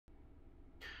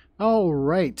All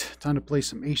right, time to play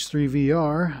some H3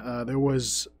 VR. There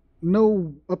was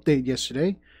no update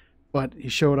yesterday, but he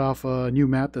showed off a new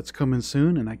map that's coming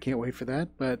soon, and I can't wait for that.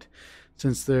 But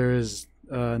since there is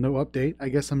no update, I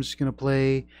guess I'm just going to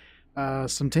play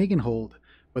some Take and Hold.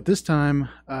 But this time,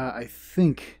 I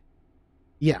think...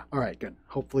 Yeah, all right, good.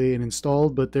 Hopefully it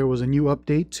installed, but there was a new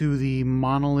update to the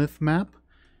Monolith map.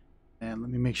 And let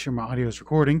me make sure my audio is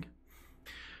recording.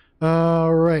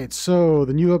 Alright, so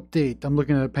the new update. I'm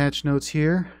looking at patch notes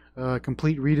here.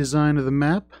 Complete redesign of the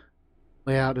map.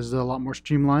 Layout is a lot more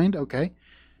streamlined. Okay.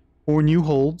 4 new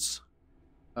holds.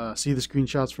 See the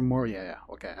screenshots for more? Yeah,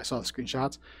 okay, I saw the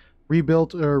screenshots.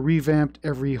 Rebuilt or revamped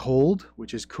every hold,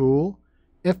 which is cool.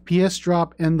 FPS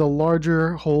drop and the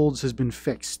larger holds has been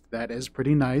fixed. That is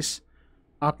pretty nice.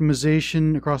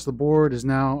 Optimization across the board is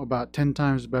now about 10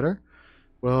 times better.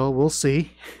 Well, we'll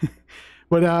see.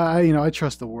 But I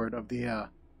trust the word of the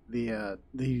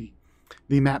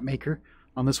map maker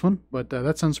on this one. But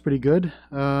that sounds pretty good.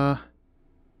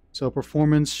 So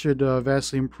performance should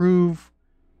vastly improve.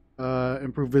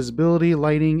 Improve visibility,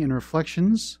 lighting, and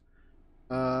reflections.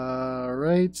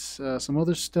 Right. Some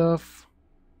other stuff.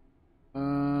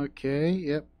 Okay.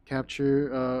 Yep.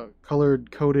 Capture. Color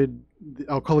coded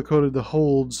the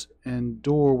holds and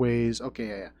doorways. Okay.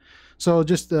 Yeah. So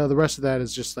just the rest of that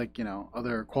is just like,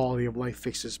 other quality of life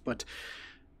fixes. But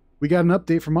we got an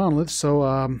update from Monolith,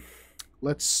 so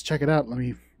let's check it out. Let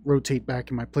me rotate back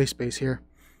in my play space here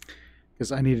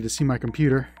because I needed to see my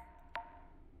computer.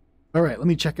 All right, let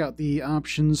me check out the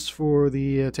options for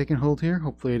the Take and Hold here.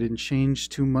 Hopefully I didn't change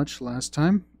too much last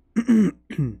time.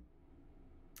 I'm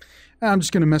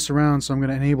just going to mess around, so I'm going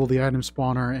to enable the item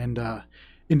spawner and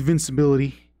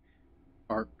invincibility,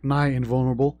 or nigh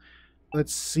invulnerable.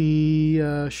 Let's see,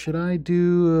 should I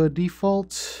do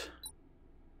default?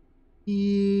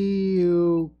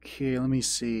 Okay, let me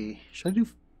see. Should I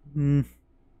do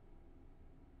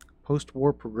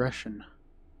post-war progression?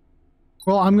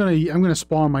 Well, I'm gonna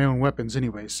spawn my own weapons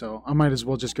anyway, so I might as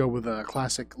well just go with a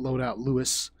classic loadout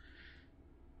Lewis.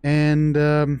 And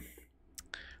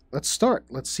let's start.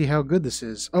 Let's see how good this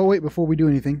is. Oh wait, before we do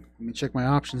anything, let me check my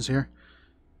options here.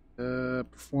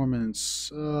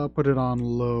 Performance, put it on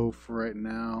low for right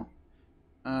now.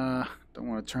 Don't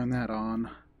want to turn that on.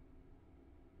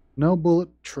 No bullet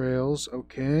trails,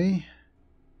 okay.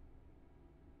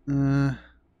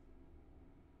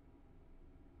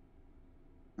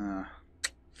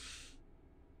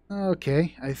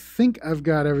 Okay, I think I've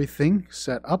got everything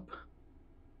set up.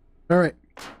 Alright,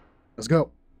 let's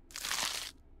go.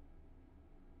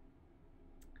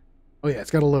 Oh yeah,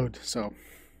 it's got to load, so...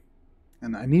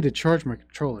 And I need to charge my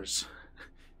controllers.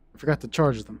 I forgot to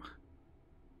charge them.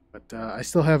 But I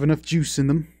still have enough juice in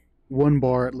them. 1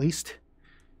 bar at least.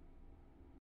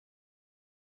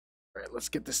 Alright, let's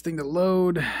get this thing to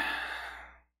load.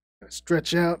 Gotta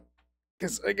stretch out.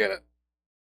 Because I gotta...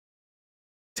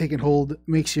 Take and Hold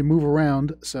makes you move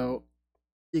around. So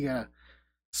you gotta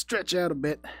stretch out a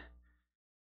bit.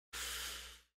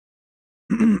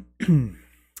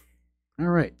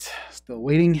 Alright, still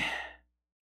waiting.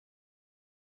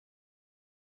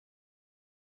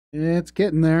 It's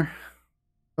getting there.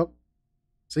 Oh,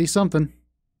 see something.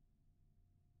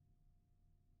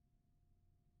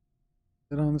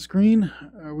 Is it on the screen?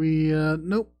 Are we,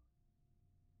 nope.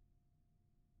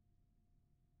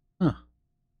 Huh.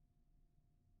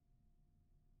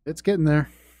 It's getting there.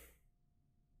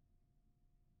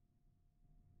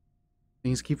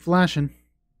 Things keep flashing.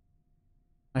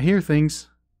 I hear things.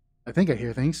 I think I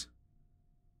hear things.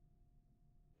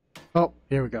 Oh,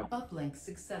 here we go. Uplink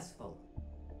successful.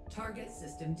 Target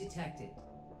system detected.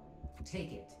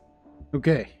 Take it.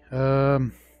 Okay.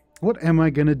 What am I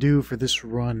gonna do for this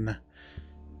run?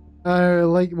 I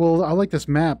like this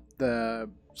map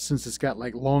since it's got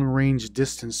like long range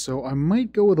distance, so I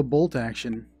might go with a bolt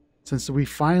action since we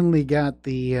finally got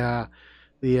the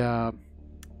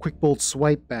quick bolt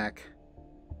swipe back.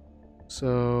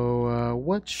 So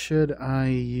what should I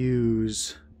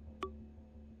use?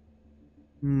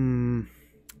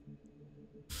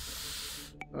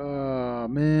 Oh,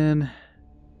 man.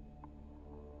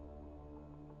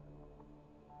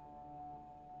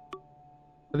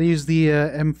 But I use the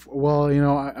well,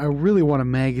 I really want a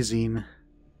magazine.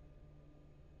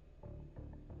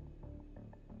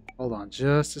 Hold on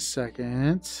just a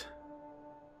second.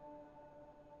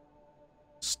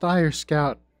 Steyr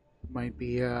Scout might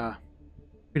be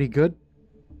pretty good.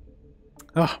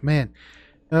 Oh, man.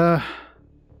 You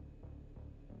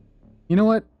know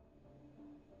what?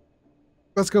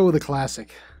 Let's go with a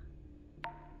classic.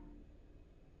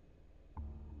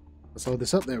 Let's load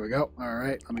this up. There we go. All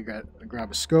right, let me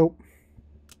grab a scope.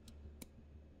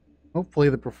 Hopefully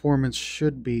the performance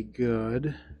should be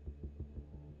good.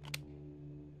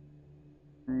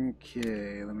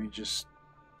 Okay, let me just...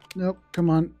 Nope, come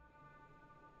on.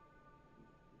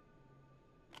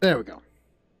 There we go.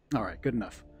 Alright, good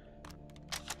enough.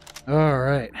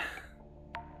 Alright.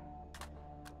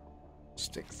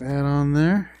 Stick that on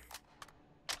there.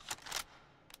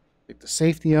 Take the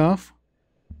safety off.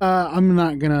 I'm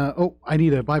not gonna... Oh, I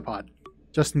need a bipod.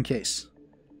 Just in case.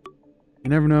 You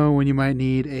never know when you might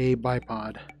need a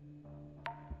bipod.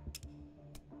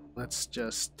 Let's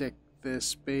just stick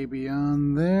this baby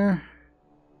on there.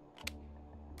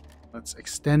 Let's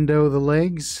extendo the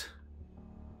legs.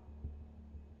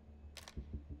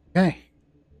 Okay.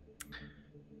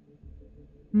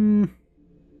 You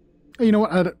know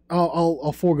what?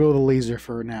 I'll forego the laser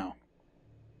for now.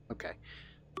 Okay.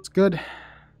 That's good.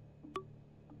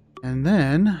 And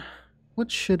then,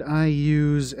 what should I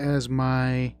use as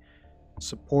my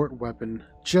support weapon?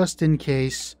 Just in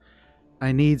case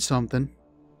I need something.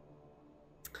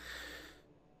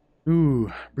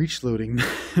 Ooh, breach loading.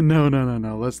 No.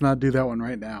 Let's not do that one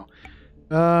right now.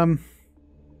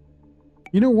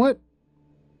 You know what?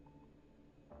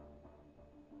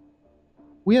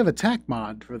 We have attack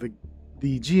mod for the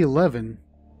G11.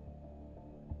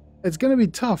 It's going to be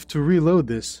tough to reload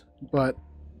this, but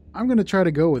I'm going to try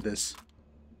to go with this.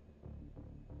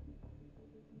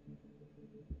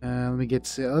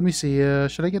 Let me see.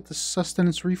 Should I get the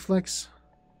sustenance reflex?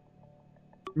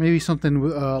 Maybe something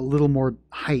with a little more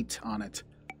height on it.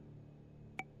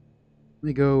 Let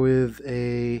me go with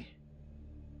a...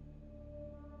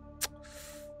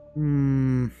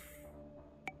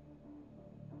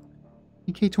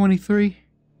 EK23?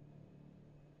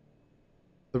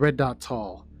 The red dot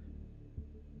tall.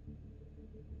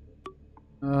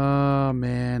 Oh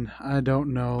man, I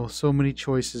don't know. So many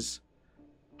choices.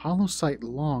 Hollow sight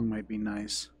long might be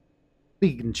nice.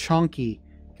 Big and chunky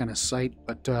kind of sight,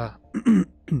 but I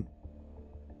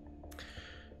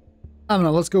don't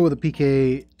know. Let's go with a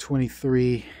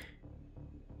PK23.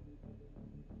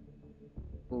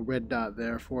 Little red dot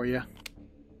there for you.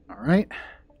 All right.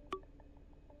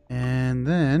 And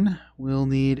then we'll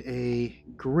need a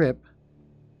grip.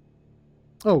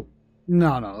 Oh,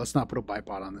 no. Let's not put a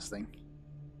bipod on this thing.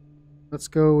 Let's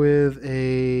go with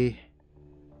a...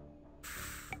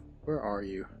 Where are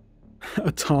you?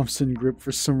 A Thompson grip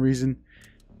for some reason.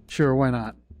 Sure, why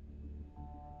not?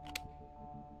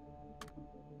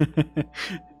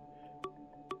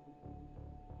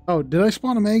 Oh, did I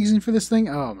spawn a magazine for this thing?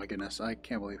 Oh my goodness, I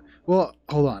can't believe. Well,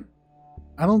 hold on.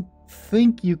 I don't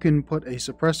think you can put a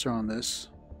suppressor on this,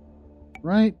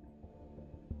 right?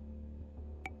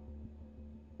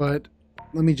 But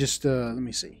let me just let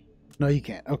me see. No, you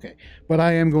can't. Okay, but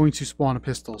I am going to spawn a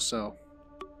pistol. So,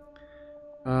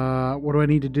 what do I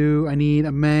need to do? I need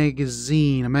a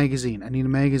magazine. I need a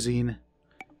magazine.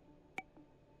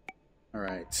 All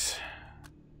right.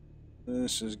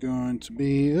 This is going to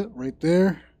be it right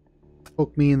there.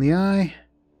 Poke me in the eye.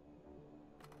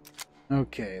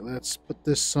 Okay, let's put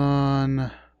this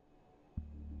on.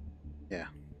 Yeah.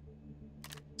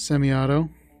 Semi-auto.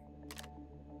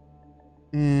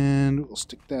 And we'll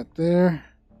stick that there.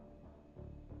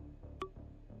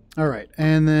 Alright,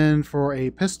 and then for a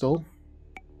pistol,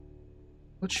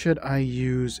 what should I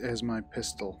use as my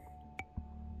pistol?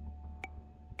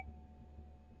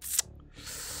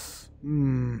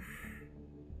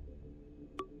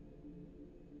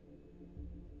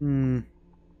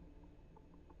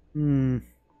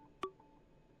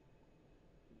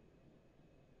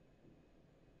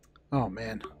 Oh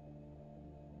man.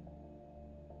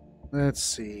 Let's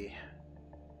see.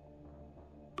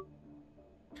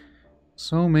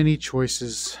 So many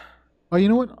choices. Oh, you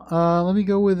know what? Let me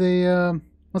go with a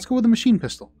let's go with a machine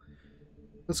pistol.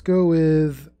 Let's go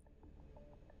with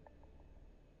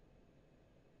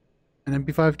an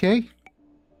MP5K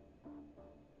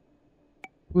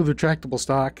with retractable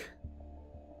stock.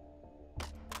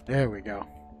 There we go.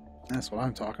 That's what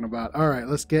I'm talking about. All right,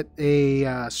 let's get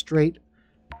a straight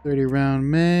 30 round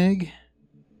mag.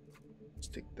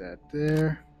 Stick that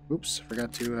there. Oops,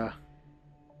 forgot to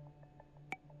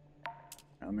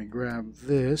let me grab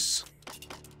this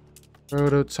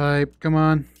prototype. Come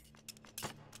on.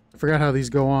 I forgot how these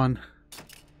go on.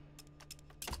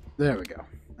 There we go.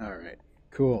 All right,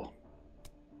 cool.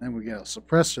 Then we got a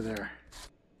suppressor there.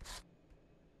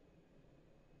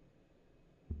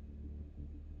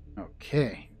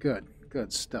 Okay, good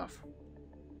stuff.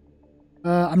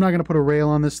 I'm not gonna put a rail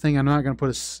on this thing. I'm not gonna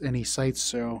put any sights,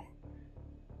 so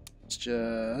let's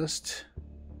just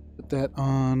put that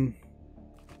on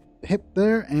the hip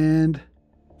there. And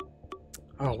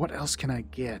oh, what else can I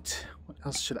get? What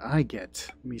else should I get?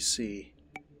 Let me see.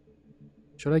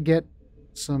 Should I get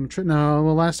some trip? No,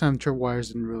 well, last time tripwires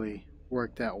didn't really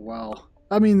work that well.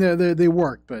 I mean, they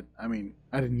worked, but I mean,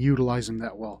 I didn't utilize them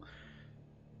that well.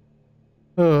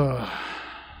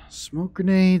 Smoke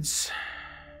grenades,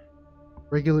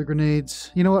 regular grenades.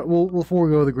 You know what? We'll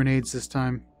forego the grenades this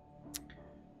time.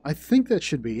 I think that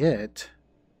should be it.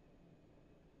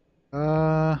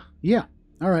 Yeah.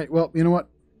 All right. Well, you know what?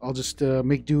 I'll just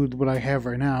make do with what I have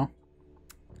right now.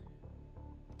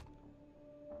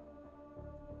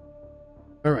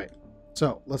 All right.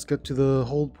 So let's get to the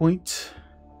hold point.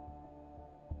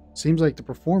 Seems like the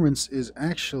performance is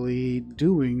actually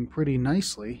doing pretty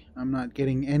nicely. I'm not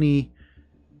getting any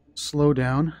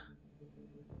slowdown.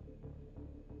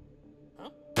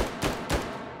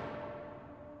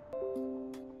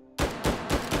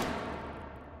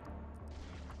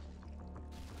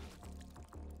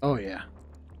 Oh yeah.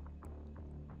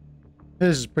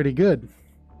 This is pretty good.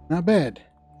 Not bad.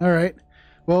 All right.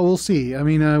 Well, we'll see. I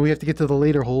mean, we have to get to the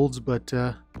later holds, but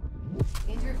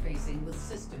Interfacing with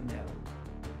system node.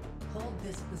 Hold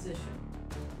this position.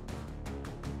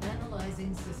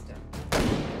 Analyzing system.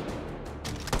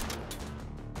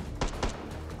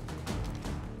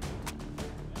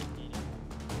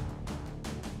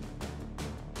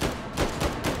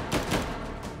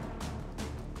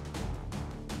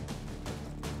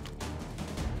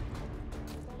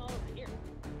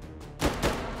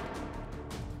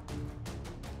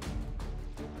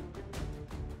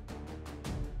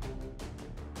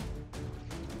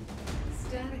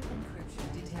 Static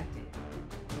encryption detected.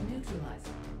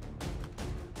 Neutralizing.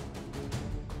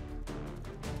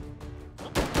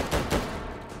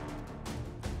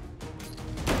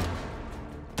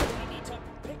 We need to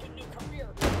pick a new career.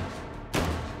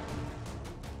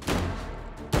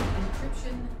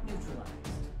 Encryption neutralized.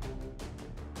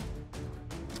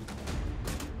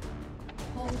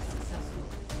 Hold successful.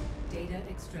 Data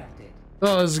extracted.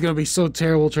 oh, this is gonna be so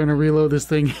terrible trying to reload this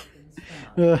thing. Weapons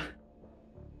found.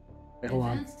 Wait, hold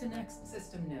on. Advance to next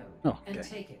system node Oh, and okay.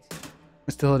 take it.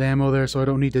 I still had ammo there, so I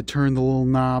don't need to turn the little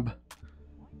knob.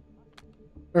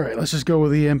 All right, let's just go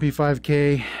with the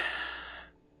MP5K.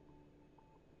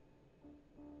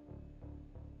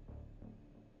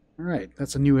 All right,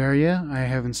 that's a new area I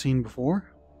haven't seen before.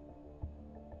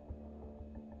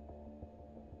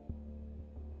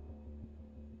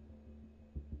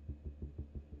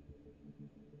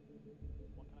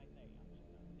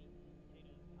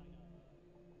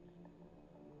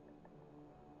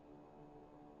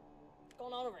 What's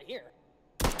going on over here?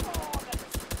 Oh,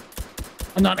 that's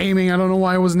I'm not aiming. I don't know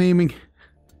why I wasn't aiming. check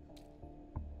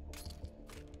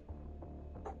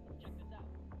this out.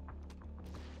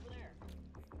 Over there.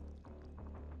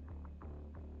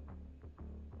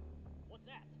 What's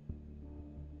that?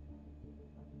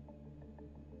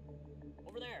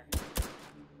 Over there.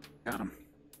 Got him.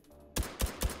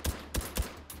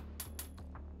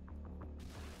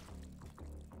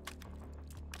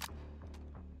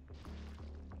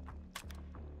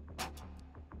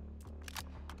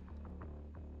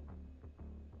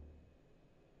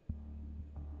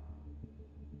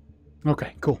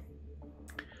 Okay, cool.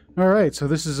 All right, so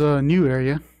this is a new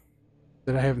area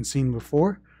that I haven't seen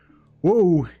before.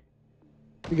 Whoa!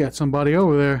 We got somebody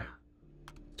over there.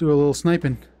 Do a little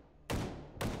sniping.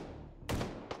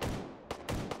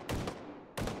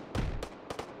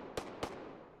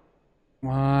 Come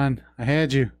on, I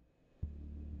had you.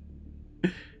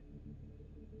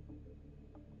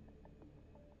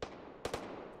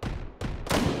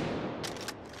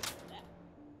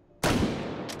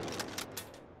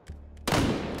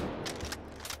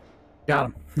 Got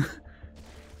him.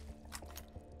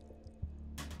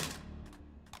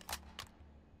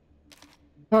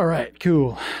 All right,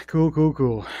 cool.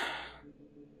 Cool.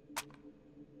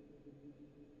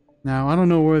 Now, I don't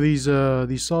know where these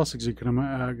sausage are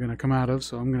gonna come out of,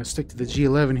 so I'm gonna stick to the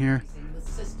G11 here. Interfacing with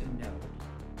system node.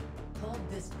 Hold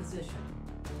this position.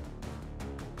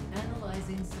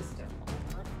 Analyzing system.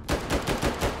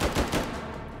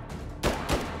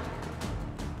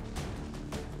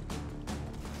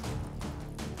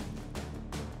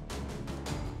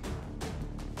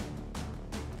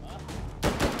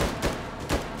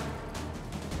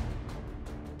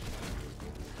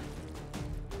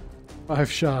 Five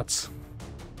shots.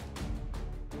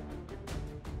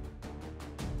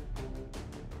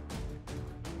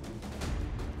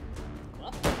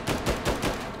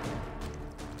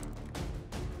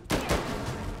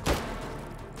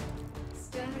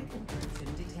 Static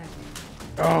encryption detected.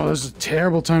 Oh, this is a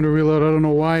terrible time to reload. I don't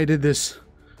know why I did this.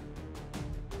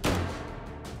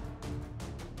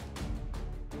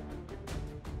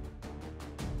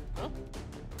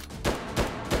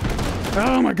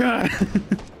 Oh my god!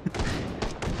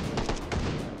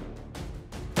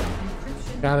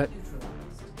 Got it.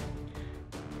 Neutralized.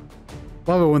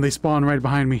 Love it when they spawn right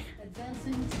behind me.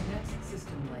 Advancing to next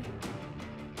system layer.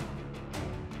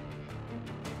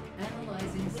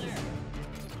 Analyzing system.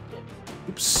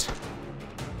 Oops.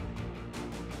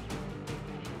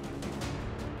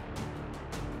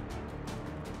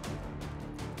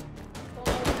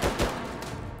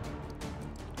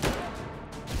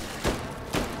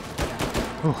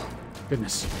 Oh,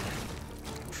 goodness.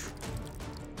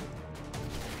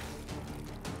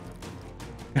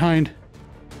 Behind.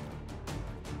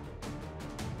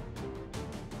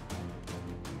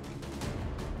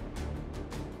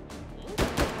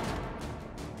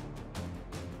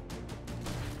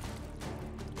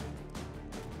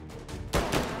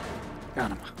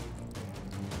 Got him.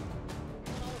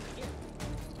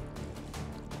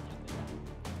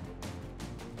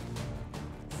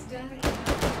 Static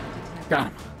detected. Got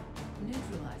him.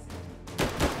 Neutralizing.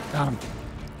 Got him.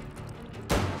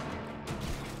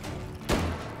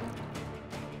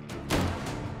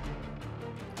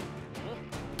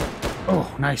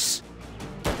 Oh, nice.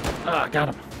 Ah,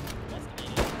 got him.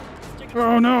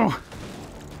 Oh no.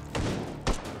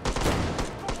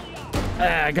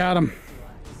 Ah, I got him.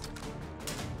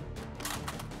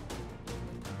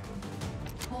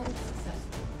 Hold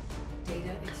successful.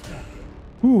 Data extracted.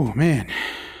 Ooh, man.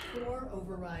 4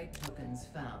 override tokens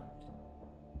found.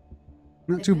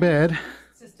 Not too bad.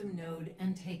 System node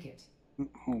and take it.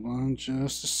 Hold on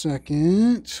just a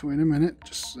second. Wait a minute.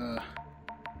 Just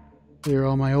clear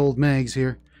all my old mags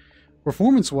here.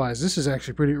 Performance-wise, this is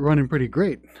actually running pretty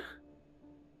great.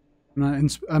 I'm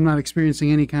not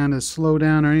experiencing any kind of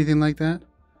slowdown or anything like that.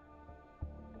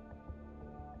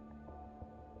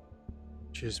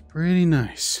 Which is pretty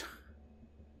nice.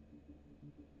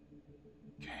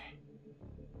 Okay.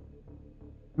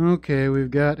 Okay,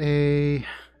 we've got a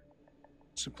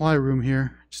supply room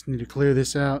here. Just need to clear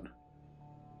this out.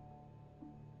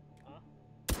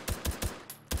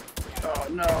 Oh,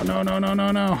 no, no, no, no,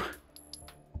 no, no.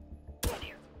 Oh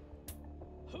dear.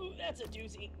 Ooh, that's a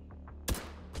doozy.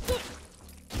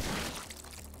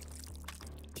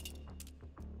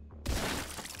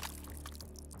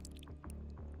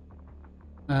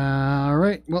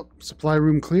 Alright, well, supply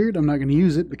room cleared. I'm not going to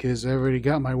use it because I already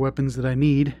got my weapons that I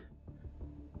need.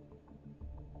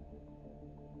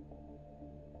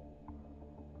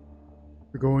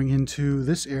 We're going into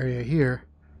this area here.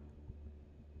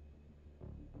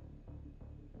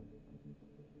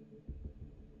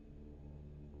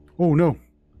 Oh no.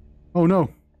 Oh no.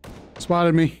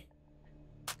 Spotted me.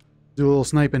 Do a little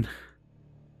sniping.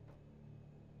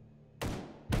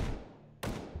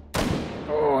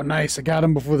 Oh, nice. I got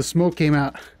him before the smoke came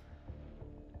out.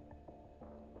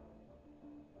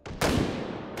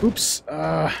 Oops.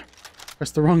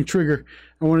 Pressed the wrong trigger.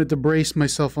 I wanted to brace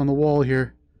myself on the wall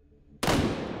here.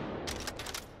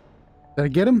 Did I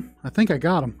get him? I think I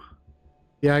got him.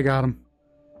 Yeah, I got him.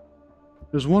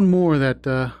 There's one more that,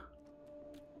 come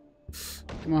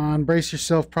on, brace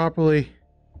yourself properly.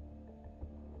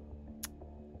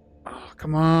 Oh,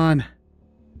 come on.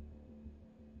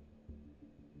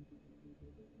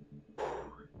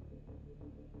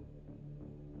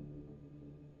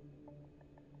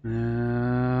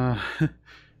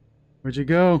 Where'd you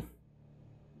go?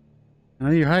 I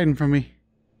know you're hiding from me.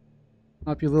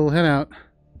 Pop your little head out.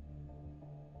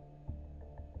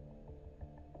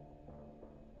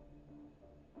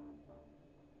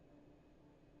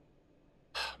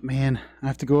 Man, I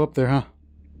have to go up there, huh?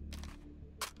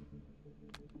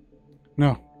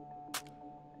 No.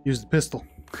 Use the pistol.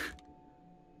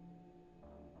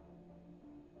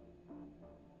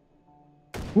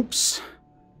 Whoops.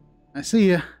 I see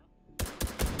ya.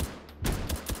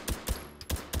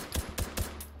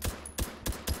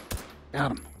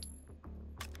 Got him.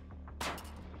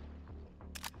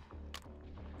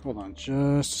 Hold on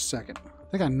just a second. I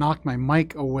think I knocked my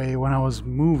mic away when I was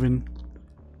moving.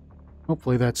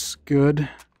 Hopefully that's good.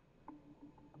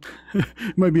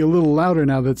 It might be a little louder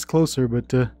now that's closer,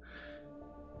 but I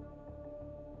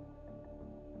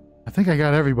think I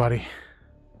got everybody.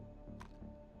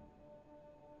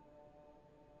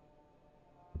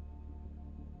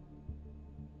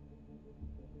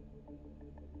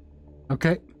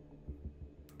 Okay.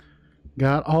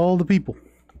 Got all the people.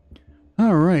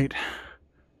 All right.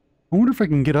 I wonder if I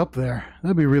can get up there.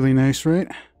 That'd be really nice,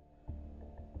 right?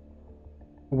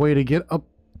 A way to get up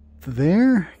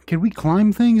there? Can we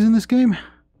climb things in this game?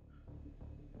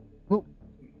 Oh,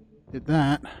 did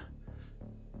that.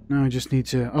 Now I just need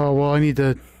to... Oh, well, I need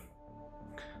the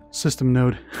system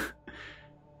node. It'd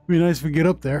be nice if we get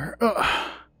up there.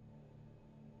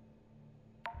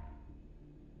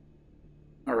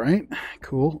 Alright,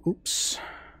 cool. Oops.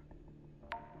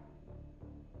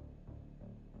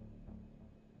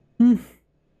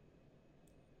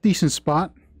 Decent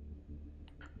spot,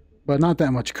 but not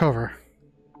that much cover.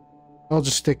 I'll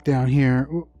just stick down here.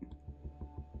 Ooh.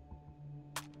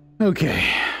 Okay.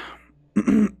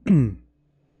 Interfacing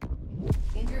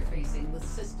with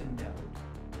system node.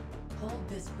 Hold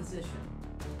this position.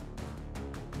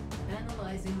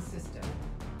 Analyzing system.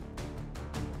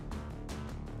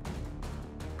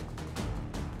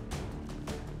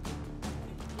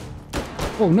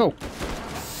 Oh no.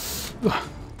 Ugh.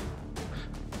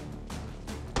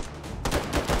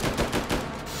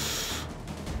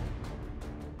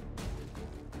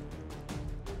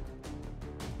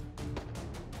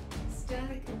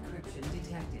 Static encryption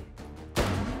detected.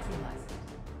 Neutralize it.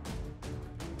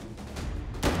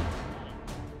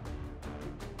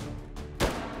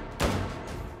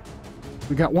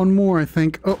 We got one more, I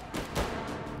think. Oh.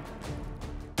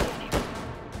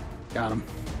 Got him.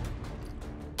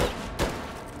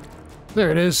 There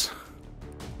it is.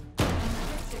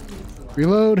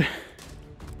 Reload.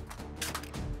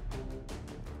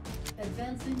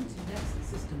 Advancing to next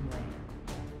system layer.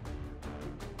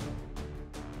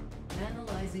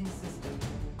 Analyzing system.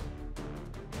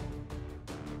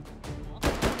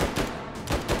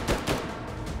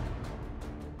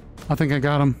 I think I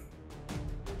got him.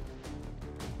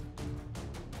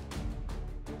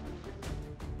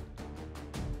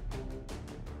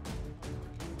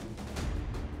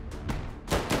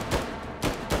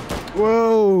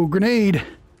 Whoa, grenade!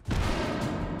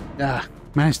 Yeah,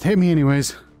 managed to hit me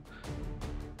anyways. I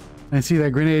didn't see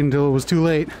that grenade until it was too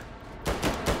late.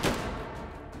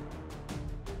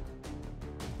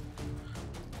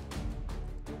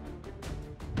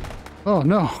 Oh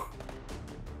no!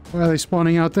 Why are they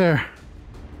spawning out there?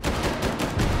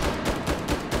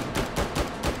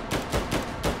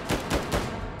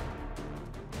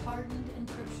 Hardened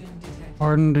encryption detected.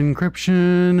 Hardened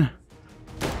encryption.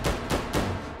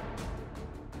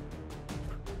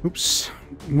 Oops.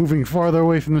 Moving farther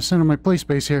away from the center of my play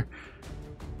space here.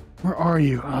 Where are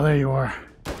you? Oh, there you are.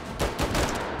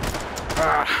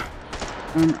 Ah,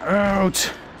 I'm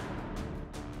out.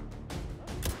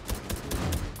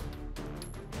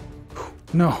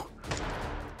 No.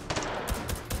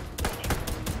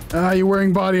 Ah, you're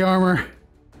wearing body armor.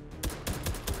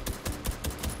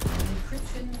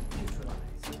 Encryption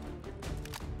neutralized.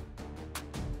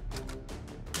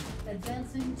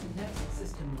 Advancing to next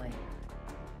system layer.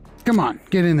 Come on,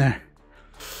 get in there.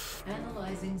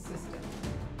 Analyzing system.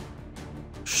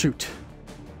 Shoot.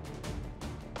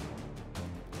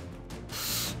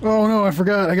 Oh no, I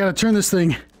forgot. I gotta turn this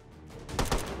thing.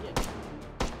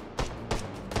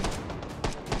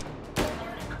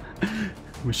 I'm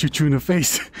gonna shoot you in the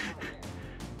face.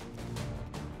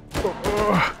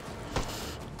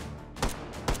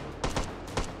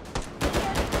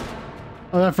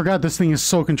 Oh, I forgot this thing is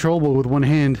so controllable with one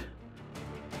hand.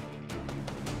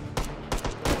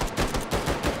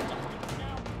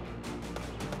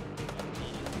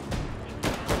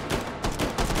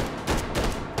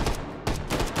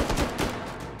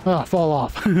 Ah, fall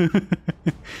off.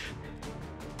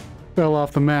 Fell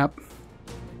off the map.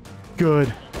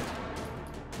 Good.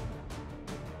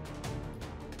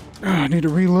 I need to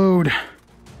reload.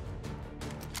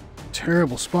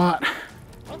 Terrible spot.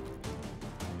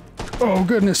 Oh,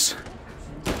 goodness.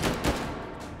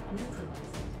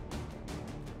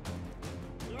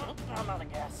 I'm out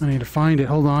of gas. I need to find it.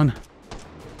 Hold on.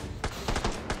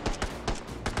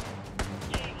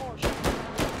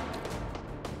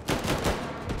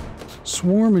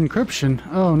 Swarm encryption.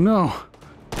 Oh, no.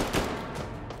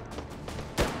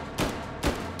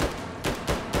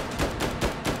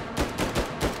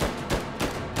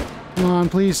 Come on,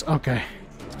 please. Okay.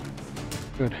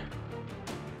 Good.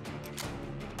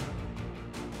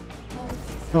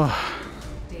 Oh,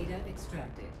 Data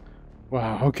extracted.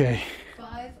 wow. Okay.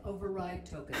 5 override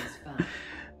tokens found.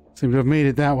 Seem to have made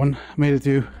it, that one. Made it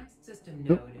to... Next system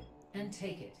node and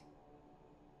take it.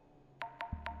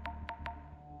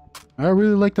 I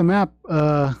really like the map.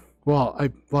 Well,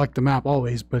 I like the map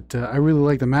always, but I really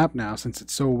like the map now since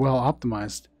it's so well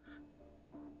optimized.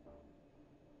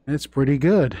 It's pretty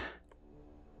good.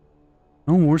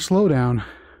 No more slowdown.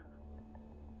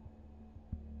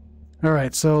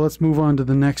 Alright, so let's move on to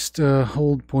the next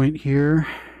hold point here.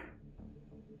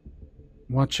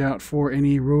 Watch out for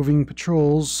any roving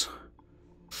patrols.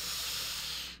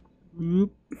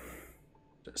 Oop.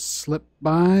 Just slip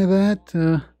by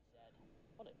that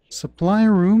supply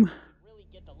room. Really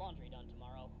get the laundry done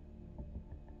tomorrow.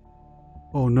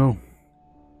 Oh no.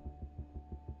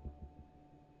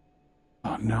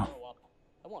 Oh no. Grow up.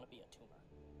 I want to be a tumor.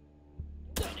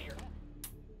 Get out of here.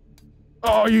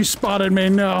 Oh, you spotted me,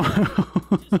 no.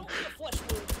 It's only a flesh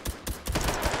wound.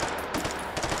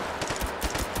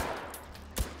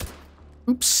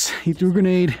 Oops, he threw a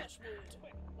grenade.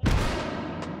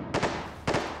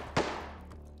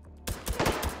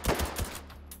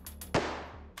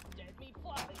 Dead meat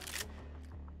fly.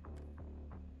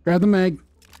 Grab the mag.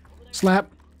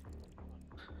 Slap.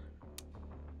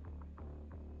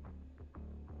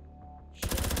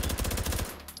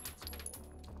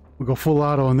 We'll go full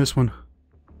auto on this one.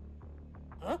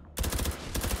 Huh?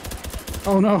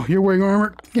 Oh no, you're wearing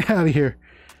armor. Get out of here.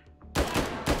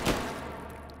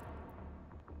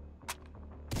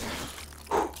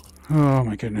 Oh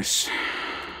my goodness.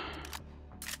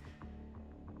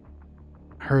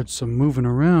 Heard some moving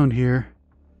around here.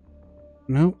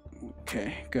 Nope.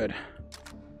 Okay, good.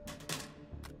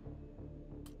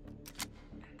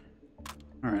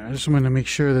 Alright, I just wanted to make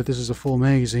sure that this is a full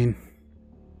magazine.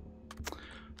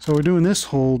 So we're doing this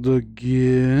hold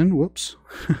again. Whoops.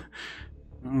 I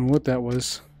don't know what that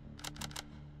was.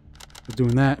 I was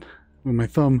doing that with my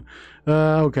thumb.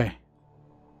 Okay.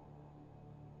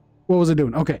 What was I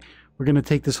doing? Okay. We're going to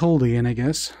take this hold again, I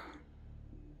guess.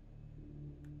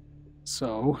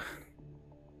 So,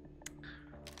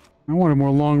 I wanted more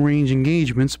long-range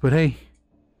engagements, but hey,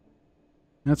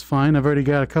 that's fine. I've already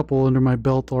got a couple under my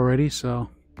belt already, so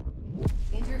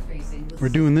Interfacing with we're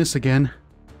doing this again.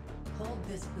 Hold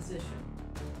this position.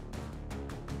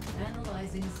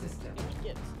 Analyzing system.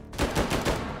 Get.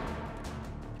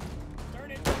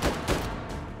 Turn it.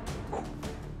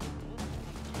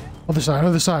 Other side,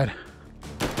 other side.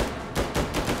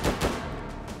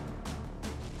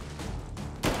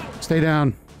 Stay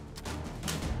down.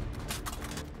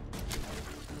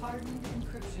 Hardened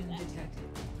encryption detected.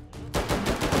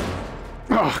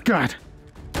 Oh, God.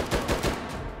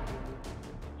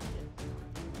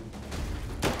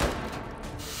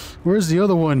 Where's the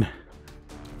other one?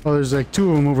 Oh, there's like two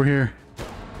of them over here.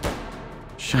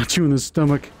 Shot you in the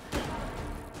stomach.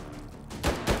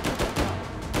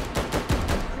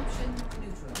 Encryption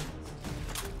neutralized.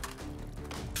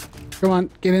 Come on,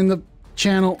 get in the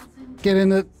channel. Get in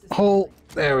the hole.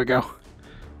 There we go.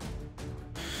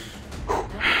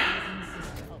 Analyzing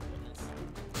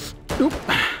system. Oop.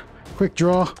 Quick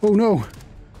draw. Oh no.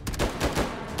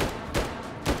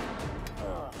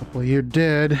 Well, you're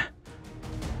dead.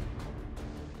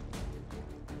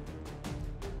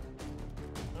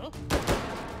 Huh?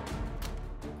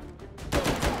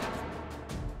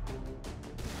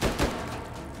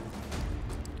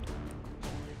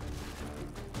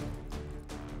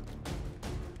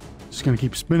 Just gonna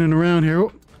keep spinning around here.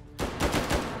 Oh.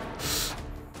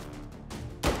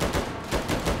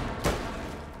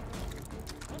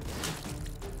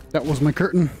 That was my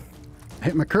curtain. I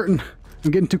hit my curtain.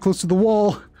 I'm getting too close to the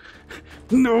wall.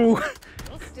 No.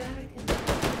 Static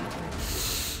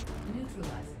encryption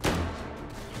neutralizing.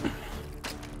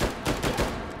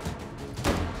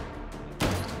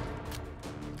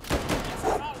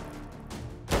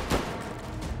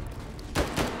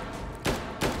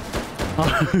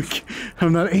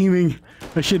 I'm not aiming.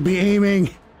 I should be aiming.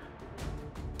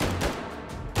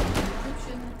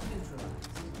 Encryption neutralized.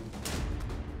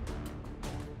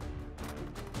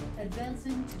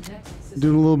 Advancing to next system.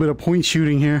 Doing a little bit of point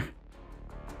shooting here.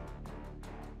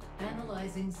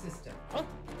 Analyzing system.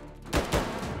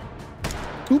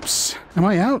 Oops. Am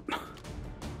I out?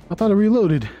 I thought I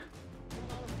reloaded.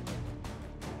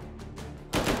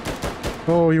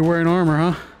 Oh, you're wearing armor,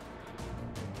 huh?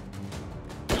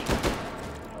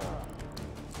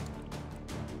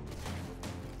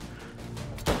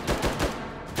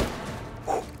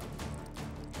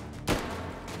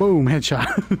 Boom, headshot.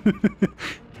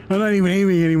 I'm not even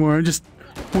aiming anymore, I'm just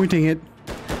pointing it.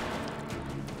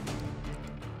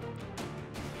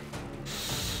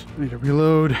 Need to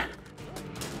reload.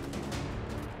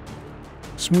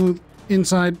 Smooth,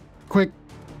 inside, quick,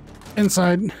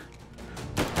 inside.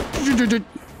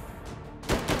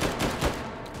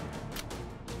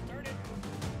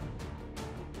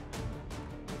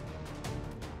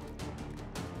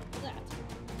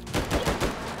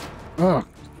 Oh,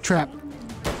 trap.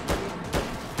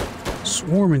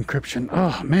 Swarm encryption.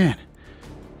 Oh, man.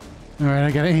 Alright,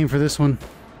 I gotta aim for this one.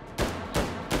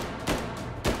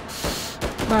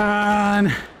 Come on.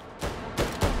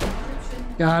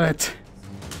 Encryption Got it.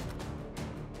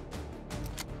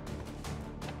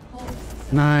 hold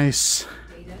Nice.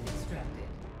 data extracted.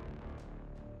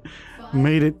 5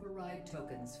 Made it. override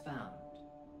tokens found.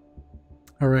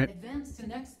 Alright, Advance to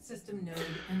next system node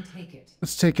and take it.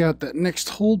 let's take out that next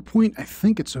hold point. I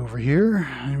think it's over here.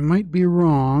 I might be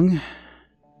wrong.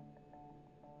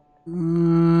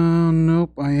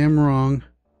 Nope, I am wrong.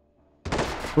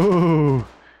 Oh.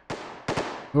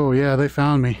 Oh yeah, they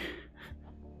found me.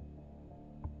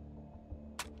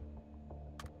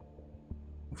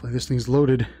 Hopefully this thing's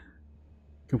loaded.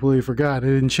 Completely forgot. I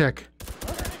didn't check.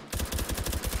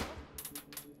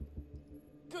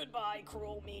 Goodbye,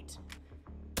 cruel meat.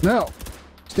 No!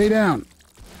 Stay down!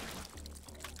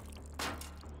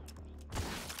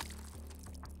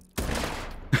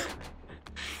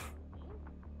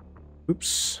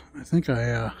 Oops. I think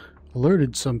I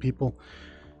alerted some people.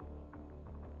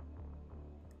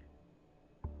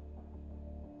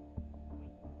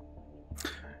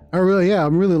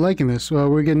 I'm really liking this.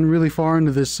 We're getting really far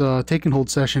into this take and hold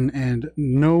session, and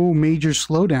no major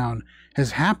slowdown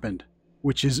has happened,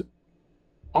 which is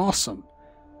awesome.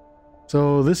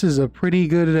 So this is a pretty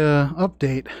good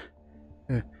update.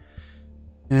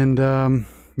 And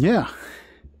yeah,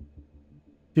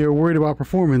 if you're worried about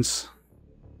performance,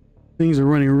 things are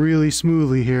running really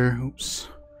smoothly here. Oops.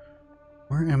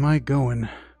 Where am I going?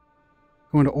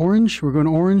 Going to orange? We're going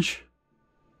to orange.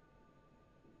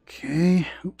 Okay.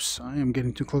 Oops, I am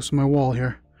getting too close to my wall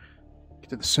here. Get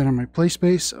to the center of my play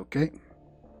space. Okay.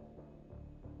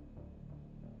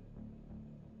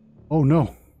 Oh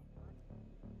no.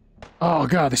 Oh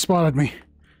god, they spotted me.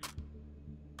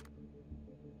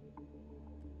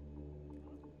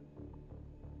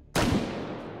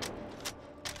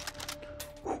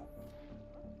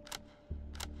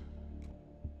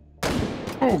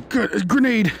 Oh good, a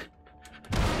grenade.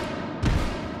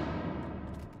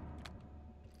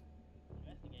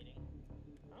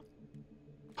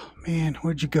 Oh man,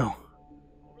 where'd you go?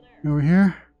 Over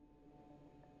here?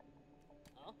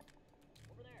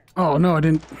 Oh no, I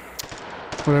didn't.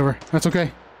 Whatever. That's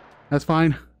okay. That's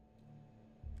fine.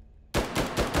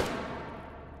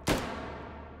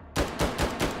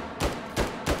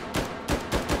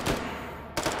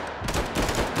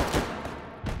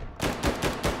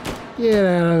 Get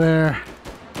out of there.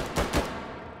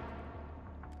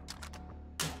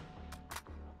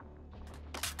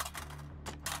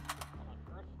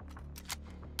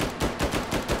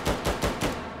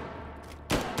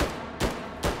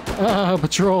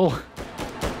 Patrol.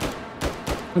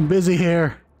 I'm busy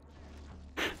here.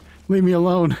 Leave me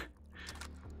alone.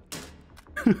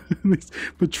 These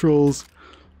patrols.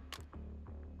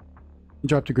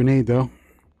 Dropped a grenade though.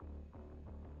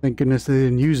 Thank goodness they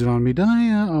didn't use it on me. Did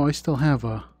I? Oh, I still have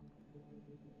a...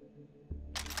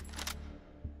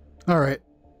 Alright.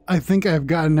 I think I've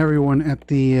gotten everyone at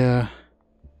the...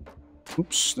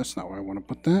 Oops, that's not where I want to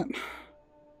put that.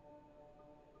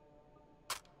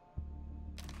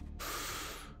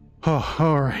 Oh,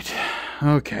 alright.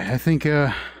 Okay, I think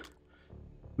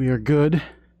we are good.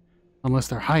 Unless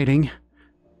they're hiding,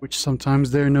 which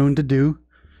sometimes they're known to do.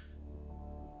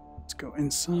 Let's go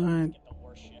inside.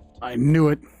 I knew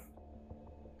it.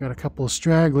 Got a couple of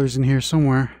stragglers in here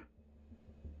somewhere.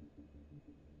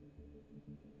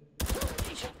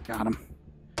 Got him.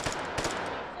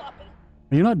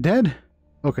 Are you not dead?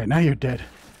 Okay, now you're dead.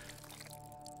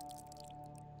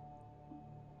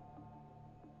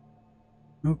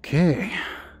 Okay.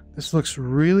 This looks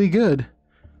really good.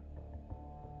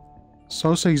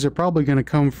 Sosigs are probably going to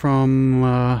come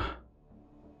from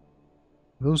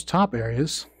those top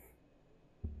areas.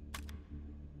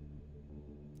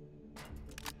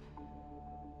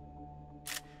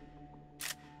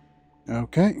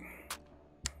 Okay.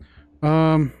 I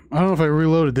don't know if I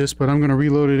reloaded this, but I'm going to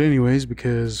reload it anyways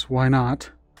because why not?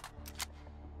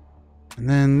 And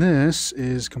then this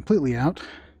is completely out.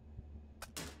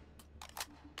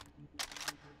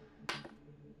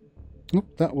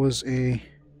 Oop, that was a...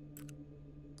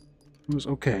 It was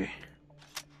okay.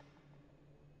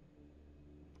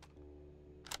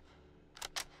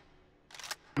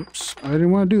 Oops, I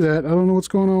didn't want to do that. I don't know what's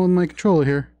going on with my controller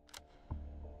here.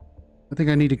 I think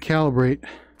I need to calibrate.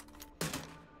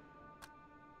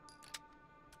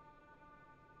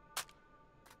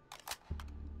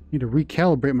 Need to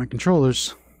recalibrate my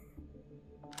controllers.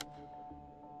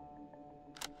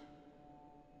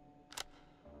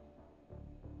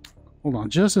 Hold on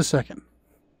just a second.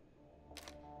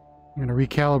 I'm going to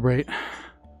recalibrate.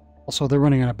 Also, they're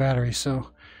running out of battery, so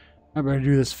I better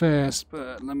do this fast,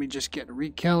 but let me just get a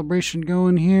recalibration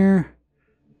going here.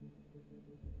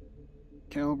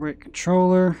 Calibrate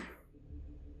controller.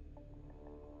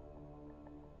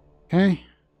 Okay.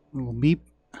 A little beep.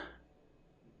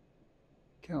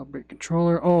 Calibrate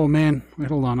controller. Oh man, wait,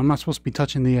 hold on. I'm not supposed to be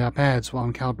touching the pads while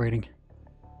I'm calibrating.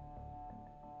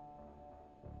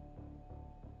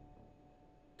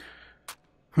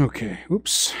 Okay,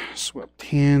 oops. Swept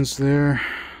hands there.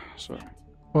 Sorry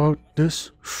about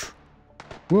this.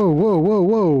 Whoa, whoa, whoa,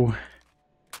 whoa.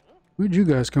 Where'd you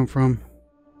guys come from?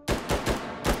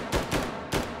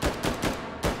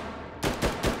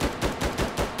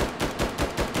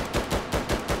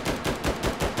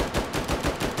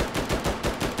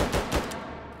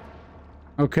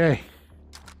 Okay.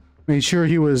 Made sure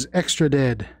he was extra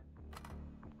dead.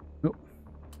 Oh.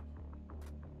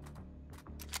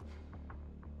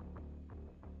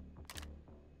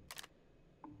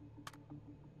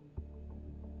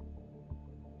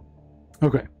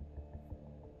 Okay.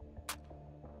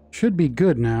 Should be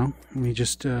good now. Let me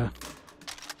just, oh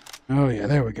yeah,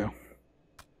 there we go.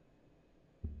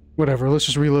 Whatever, let's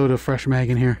just reload a fresh mag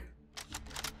in here.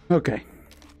 Okay.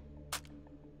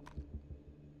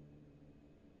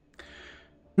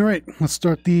 Alright, let's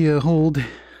start the hold. I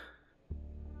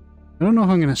don't know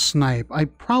how I'm going to snipe. I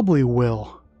probably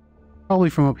will.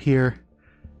 Probably from up here.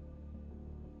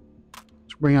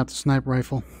 Let's bring out the sniper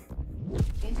rifle.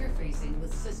 Interfacing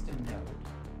with system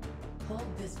node.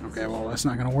 Hold this Okay, well, position. that's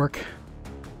not going to work.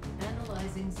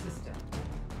 Analyzing system.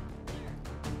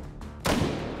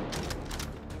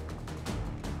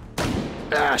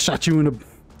 Ah, shot you in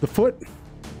the foot.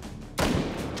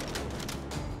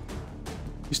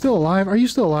 You still alive? Are you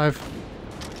still alive?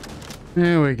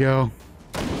 There we go.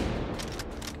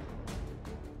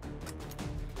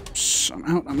 Psst, I'm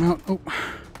out, I'm out. Oh.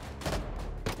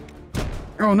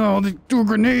 Oh no, they threw a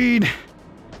grenade!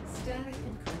 Static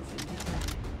encryption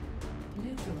detected.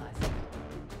 Neutralizing.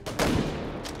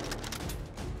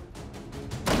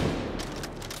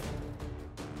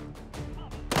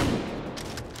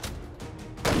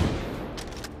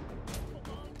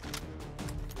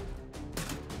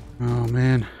 Oh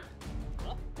man.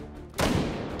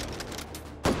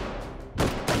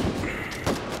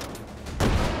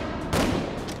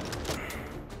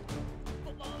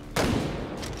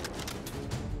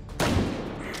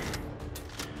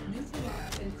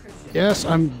 Neutralized encryption. Yes,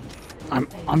 I'm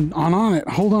on it.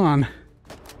 Hold on.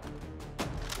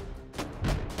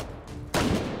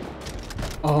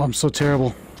 Oh, I'm so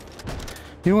terrible.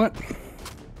 You know what?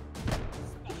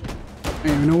 I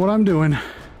don't even know what I'm doing.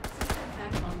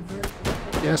 Attack on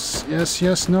virtual Yes, yes,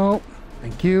 yes, no.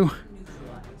 Thank you.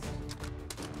 neutralized.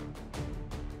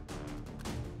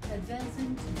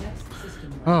 Advancing to next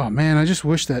system. Oh man, I just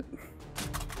wish that.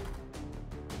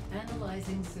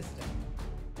 Analyzing system.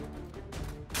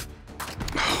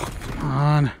 Come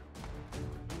on. You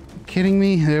kidding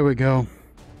me? There we go.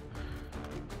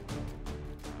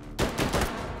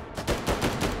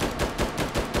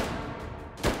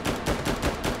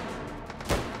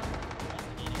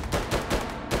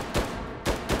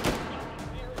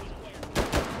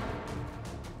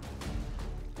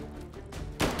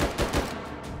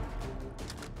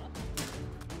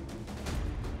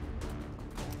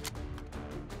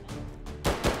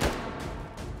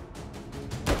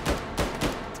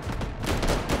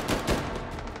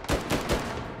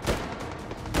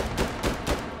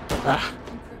 Ah,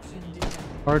 Encryption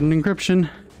detected. pardon encryption.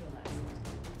 Neutralized.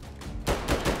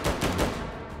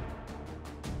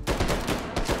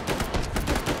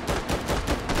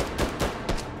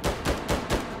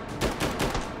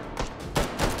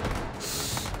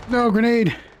 No,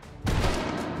 grenade.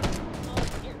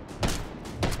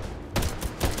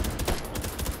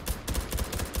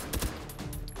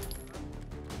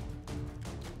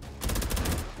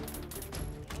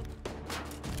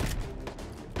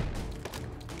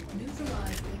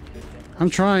 Neutralized encryption. I'm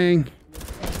trying.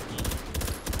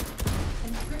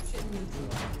 Encryption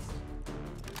neutralized.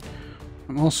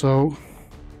 I'm also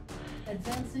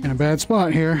Advancing in a bad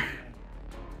spot here.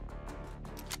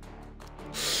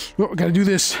 Oh, I gotta do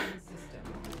this. system.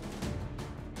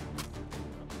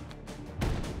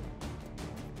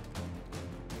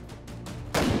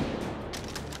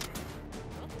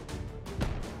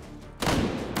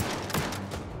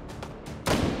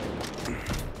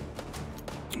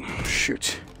 Oh,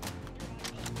 shoot.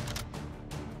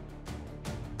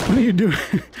 What are you doing?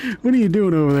 What are you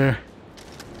doing over there?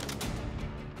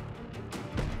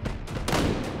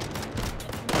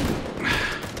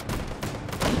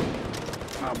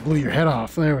 Oh, blew your head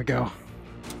off. There we go.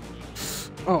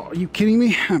 Oh, are you kidding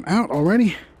me? I'm out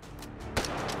already?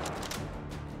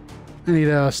 I need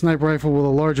a sniper rifle with a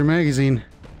larger magazine.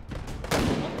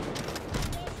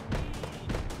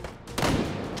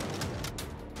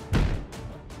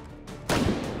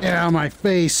 Get out of my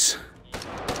face.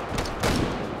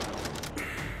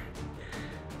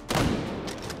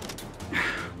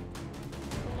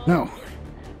 No.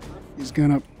 He's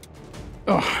gonna...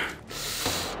 Oh.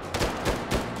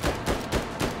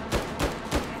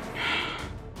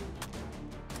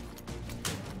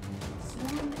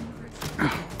 Swarm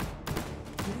encryption.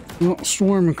 Well,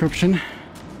 swarm encryption.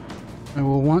 I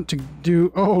will want to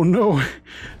do... Oh no!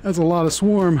 That's a lot of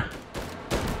swarm.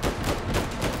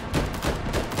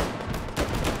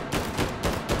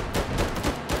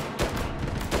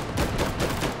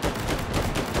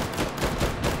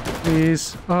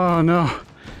 Please. Oh no.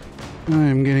 I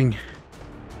am getting...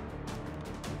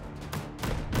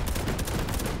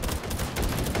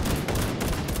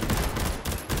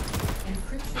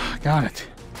 Encryption. Got it.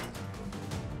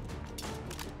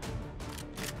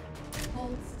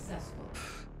 Hold successful.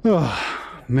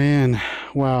 Oh, man.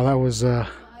 Wow, that was... 5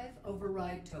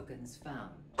 override tokens found.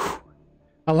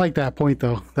 I like that point,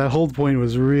 though. That hold point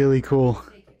was really cool.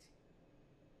 Take it.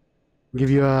 Give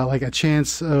you like a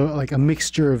chance, like a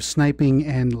mixture of sniping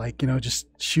and like, you know, just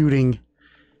shooting,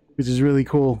 which is really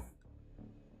cool.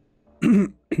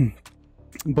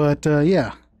 But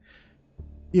yeah,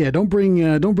 don't bring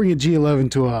a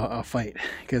G11 to a fight,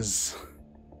 because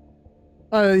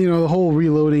you know, the whole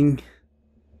reloading.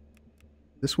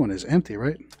 This one is empty,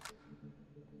 right?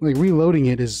 Like reloading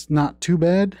it is not too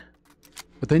bad,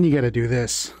 but then you got to do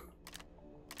this,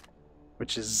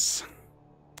 which is,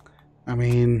 I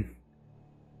mean,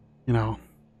 you know,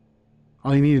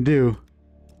 all you need to do.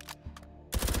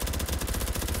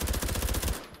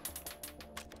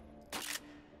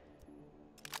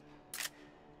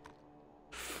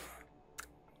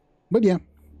 But yeah,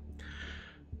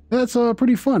 that's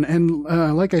pretty fun. And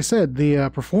like I said, the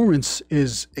performance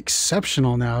is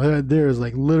exceptional now. There is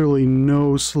like literally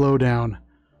no slowdown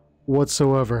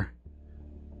whatsoever.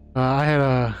 I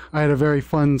had a very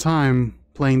fun time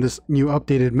playing this new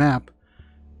updated map,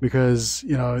 because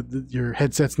you know your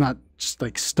headset's not just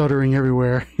like stuttering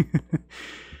everywhere.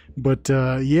 But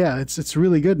yeah, it's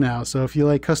really good now. So if you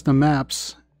like custom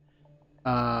maps,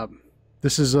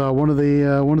 this is one of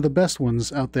the best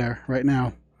ones out there right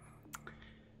now.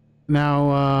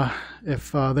 Now,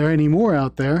 if there are any more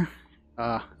out there,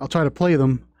 I'll try to play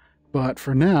them. But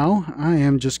for now, I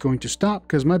am just going to stop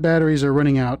because my batteries are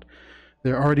running out.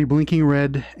 They're already blinking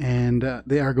red, and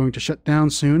they are going to shut down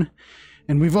soon.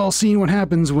 And we've all seen what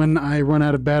happens when I run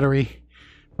out of battery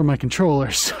for my controller.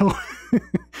 So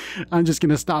I'm just going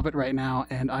to stop it right now,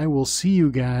 and I will see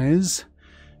you guys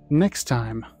next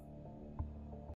time.